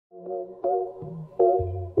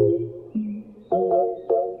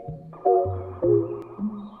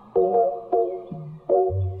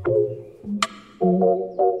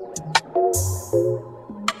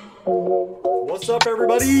What's up,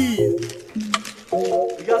 everybody?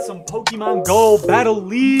 We got some Pokemon GO Battle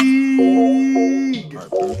League.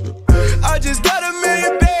 I just got $1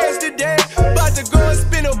 million bands today. About to go and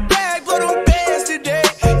spin a bag for them bands today.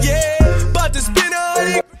 Yeah, about to spin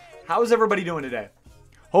 100. How's everybody doing today?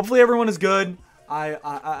 Hopefully everyone is good.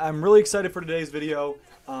 I'm really excited for today's video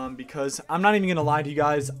because I'm not even gonna lie to you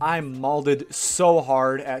guys. I mauled so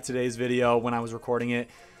hard at today's video when I was recording it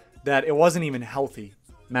that it wasn't even healthy.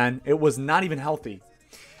 Man, it was not even healthy.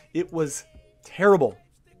 It was terrible.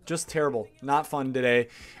 Just terrible. Not fun today.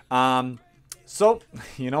 So,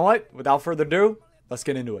 you know what? Without further ado, let's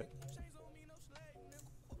get into it.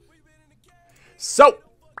 So,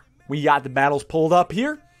 we got the battles pulled up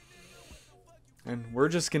here. And we're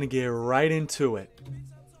just going to get right into it.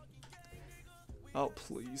 Oh,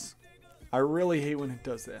 please. I really hate when it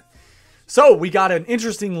does that. So, we got an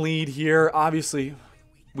interesting lead here. Obviously,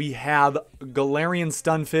 we have Galarian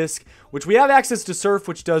Stunfisk, which we have access to Surf,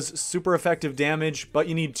 which does super effective damage, but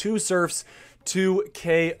you need 2 Surfs to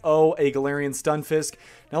KO a Galarian Stunfisk.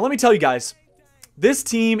 Now, let me tell you guys, this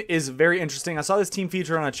team is very interesting. I saw this team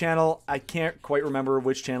featured on a channel. I can't quite remember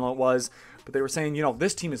which channel it was, but they were saying, you know,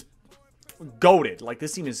 this team is goated. Like,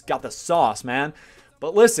 this team has got the sauce, man.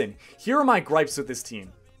 But listen, here are my gripes with this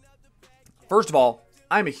team. First of all,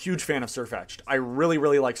 I'm a huge fan of Surfetched. I really,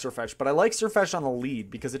 really like Surfetched, but I like Surfetched on the lead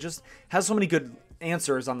because it just has so many good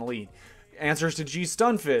answers on the lead. Answers to G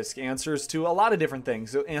Stunfisk, answers to a lot of different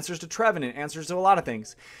things, answers to Trevenant, answers to a lot of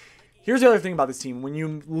things. Here's the other thing about this team. When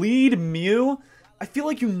you lead Mew, I feel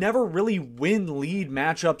like you never really win lead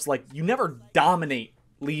matchups. Like, you never dominate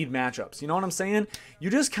lead matchups. You know what I'm saying? You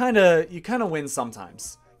just kind of win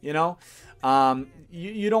sometimes, you know?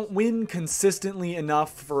 You don't win consistently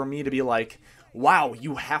enough for me to be like, wow,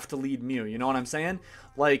 you have to lead Mew. You know what I'm saying?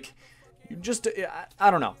 Like, you just, I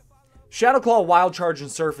don't know. Shadow Claw, Wild Charge, and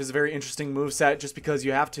Surf is a very interesting moveset just because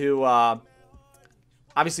you have to,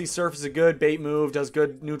 obviously Surf is a good bait move, does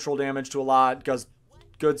good neutral damage to a lot, does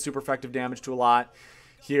good super effective damage to a lot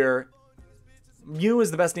here. Mew is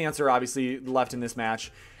the best answer, obviously, left in this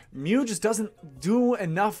match. Mew just doesn't do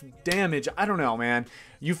enough damage. I don't know, man.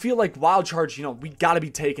 You feel like Wild Charge, you know, we gotta be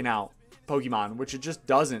taken out Pokemon, which it just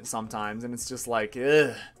doesn't sometimes, and it's just like,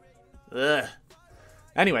 ugh.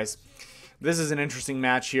 Anyways, this is an interesting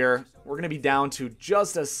match here. We're going to be down to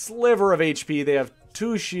just a sliver of HP. They have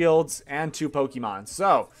 2 shields and 2 Pokemon.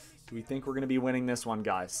 So, do we think we're going to be winning this one,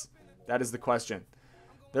 guys? That is the question.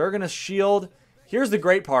 They're going to shield. Here's the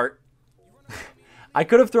great part. I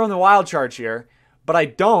could have thrown the Wild Charge here, but I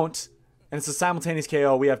don't, and it's a simultaneous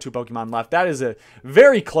KO. We have 2 Pokemon left. That is a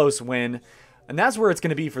very close win. And that's where it's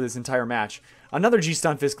going to be for this entire match. Another G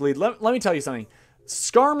Stunfisk lead. Let me tell you something.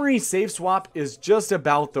 Skarmory safe swap is just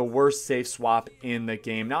about the worst safe swap in the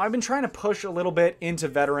game. Now, I've been trying to push a little bit into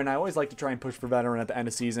Veteran. I always like to try and push for Veteran at the end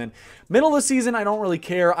of season. Middle of the season, I don't really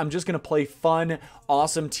care. I'm just going to play fun,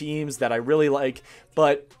 awesome teams that I really like.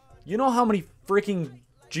 But you know how many freaking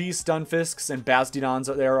G Stunfisks and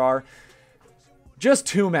Bastiodons there are? Just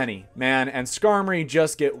too many, man, and Skarmory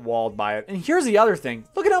just get walled by it. And here's the other thing.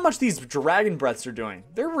 Look at how much these Dragon Breaths are doing.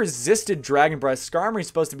 They're resisted Dragon Breaths. Skarmory's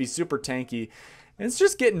supposed to be super tanky, and it's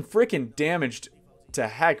just getting freaking damaged to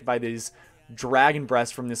heck by these Dragon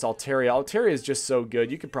Breaths from this Altaria. Altaria is just so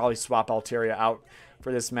good. You could probably swap Altaria out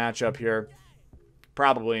for this matchup here.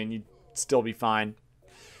 Probably, and you'd still be fine.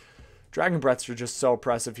 Dragon Breaths are just so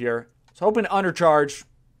oppressive here. So hoping to undercharge.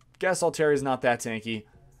 Guess Altaria's not that tanky.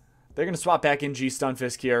 They're going to swap back in G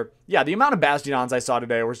Stunfisk here. Yeah, the amount of Bastiodons I saw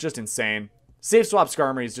today was just insane. Safe swap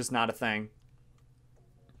Skarmory is just not a thing.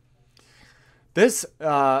 This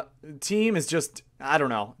team is just, I don't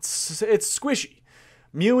know. It's squishy.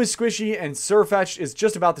 Mew is squishy, and Surfetched is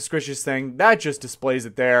just about the squishiest thing. That just displays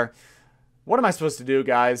it there. What am I supposed to do,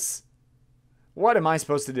 guys? What am I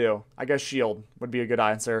supposed to do? I guess Shield would be a good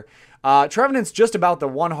answer. Trevenant's just about the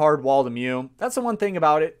one hard wall to Mew. That's the one thing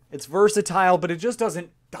about it. It's versatile, but it just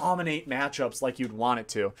doesn't dominate matchups like you'd want it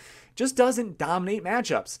to. Just doesn't dominate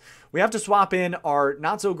matchups. We have to swap in our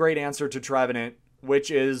not so great answer to Trevenant, which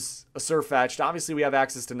is a Surfetched. Obviously, we have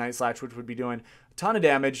access to Night Slash, which would be doing a ton of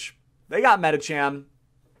damage. They got Medicham.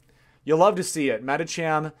 You'll love to see it.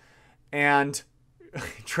 Medicham and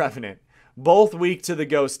Trevenant. Both weak to the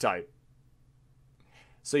Ghost type.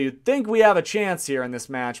 So you'd think we have a chance here in this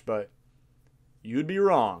match, but you'd be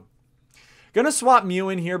wrong. Gonna swap Mew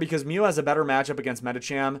in here because Mew has a better matchup against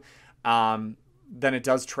Medicham than it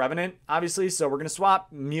does Trevenant, obviously. So we're gonna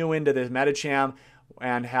swap Mew into this Medicham.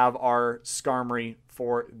 and have our Skarmory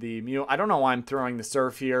for the Mew. I don't know why I'm throwing the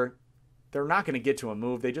Surf here. They're not going to get to a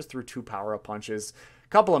move. They just threw 2 power-up punches. A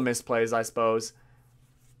couple of misplays, I suppose.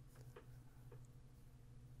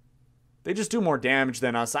 They just do more damage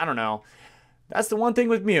than us. I don't know. That's the one thing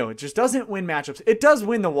with Mew. It just doesn't win matchups. It does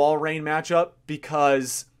win the Wall Rain matchup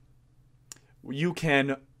because you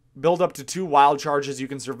can build up to 2 wild charges. You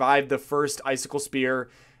can survive the first Icicle Spear,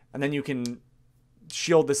 and then you can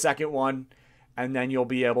shield the second one, and then you'll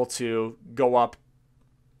be able to go up,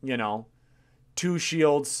 2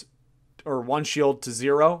 shields or 1 shield to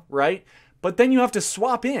 0, right? But then you have to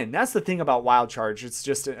swap in. That's the thing about Wild Charge. It's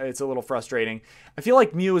a little frustrating. I feel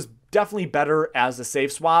like Mew is definitely better as a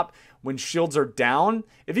safe swap when shields are down.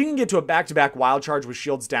 If you can get to a back-to-back Wild Charge with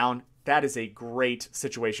shields down, that is a great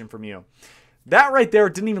situation for Mew. That right there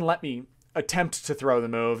didn't even let me attempt to throw the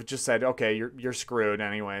move. It just said, okay, you're screwed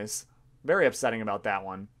anyways. Very upsetting about that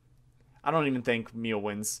one. I don't even think Mew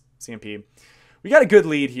wins CMP. We got a good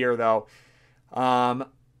lead here, though.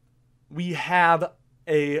 We have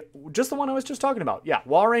just the one I was just talking about. Yeah,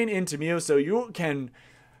 Wall Rain into Mew, so you can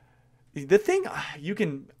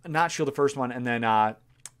not shield the first one, and then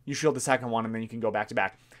you shield the second one, and then you can go back to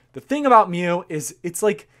back. The thing about Mew is it's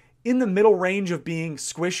like in the middle range of being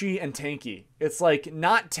squishy and tanky. It's like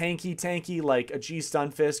not tanky like a G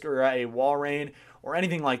Stunfisk or a Wall Rain or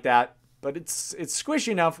anything like that, but it's squishy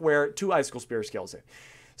enough where 2 Icicle Spears kills it.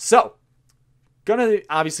 So, gonna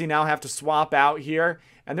obviously now have to swap out here,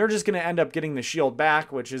 and they're just gonna end up getting the shield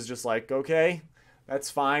back, which is just like, okay,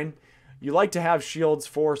 that's fine. You like to have shields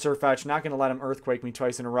for Surfetch, not gonna let him Earthquake me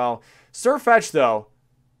twice in a row. Surfetch, though,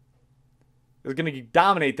 is going to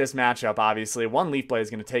dominate this matchup, obviously. 1 Leaf Blade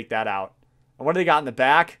is going to take that out. And what do they got in the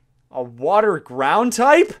back? A Water Ground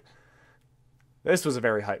type? This was a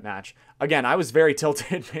very hype match. Again, I was very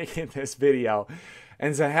tilted making this video.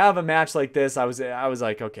 And to have a match like this, I was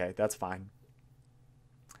like, okay, that's fine.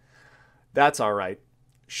 That's all right.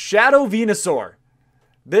 Shadow Venusaur.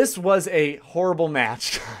 This was a horrible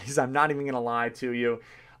match, guys. I'm not even going to lie to you.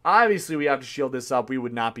 Obviously, we have to shield this up. We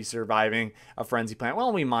would not be surviving a Frenzy Plant.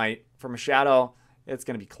 Well, we might. From a Shadow, it's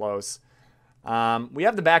going to be close. We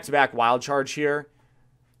have the back-to-back Wild Charge here.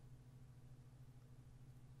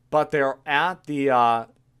 But they're at the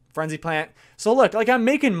Frenzy Plant. So, look, like I'm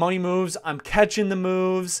making money moves. I'm catching the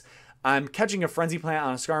moves. I'm catching a Frenzy Plant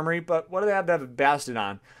on a Skarmory. But what do they have to have a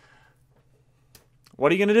Bastodon?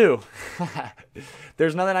 What are you going to do?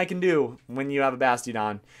 There's nothing I can do when you have a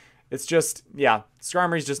Bastodon. It's just, yeah,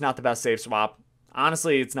 Skarmory's just not the best safe swap.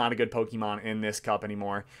 Honestly, it's not a good Pokemon in this cup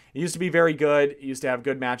anymore. It used to be very good. It used to have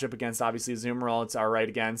good matchup against, obviously, Azumarill. It's all right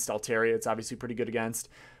against. Altaria, it's obviously pretty good against.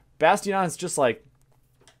 Bastion, it's just like,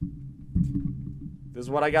 this is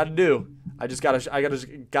what I got to do. I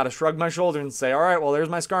gotta shrug my shoulder and say, all right, well, there's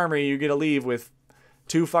my Skarmory. You get to leave with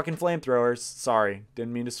 2 fucking flamethrowers. Sorry,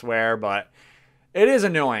 didn't mean to swear, but it is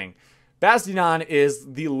annoying. Bastion is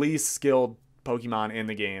the least skilled Pokemon in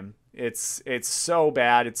the game. It's so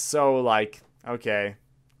bad. It's so like, okay,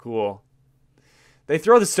 cool. They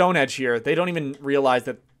throw the Stone Edge here. They don't even realize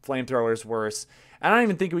that Flamethrower is worse. I don't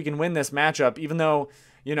even think we can win this matchup, even though,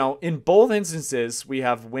 in both instances, we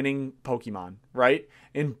have winning Pokemon, right?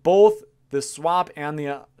 In both the swap and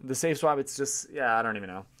the safe swap, it's just, yeah, I don't even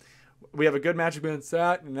know. We have a good matchup against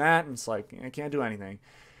that, and it's like, I can't do anything.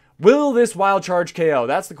 Will this Wild Charge KO?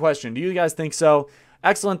 That's the question. Do you guys think so?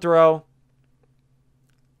 Excellent throw.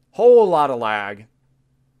 Whole lot of lag.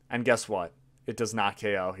 And guess what? It does not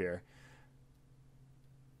KO here.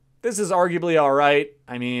 This is arguably all right.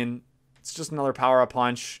 I mean, it's just another power-up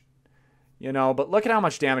punch. But look at how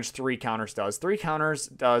much damage 3 counters does. 3 counters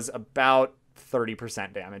does about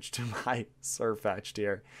 30% damage to my Surfetched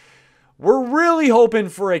here. We're really hoping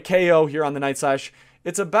for a KO here on the Night Slash.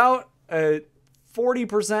 It's about a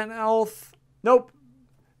 40% health. Nope.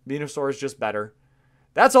 Venusaur is just better.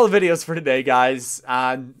 That's all the videos for today, guys.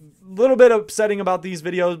 A little bit upsetting about these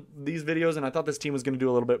videos, and I thought this team was going to do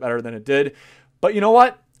a little bit better than it did. But you know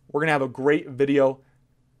what? We're going to have a great video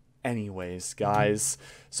anyways, guys.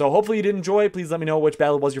 So hopefully you did enjoy. Please let me know which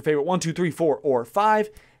battle was your favorite. 1, 2, 3, 4, or 5.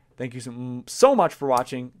 Thank you so much for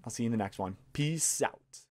watching. I'll see you in the next one. Peace out.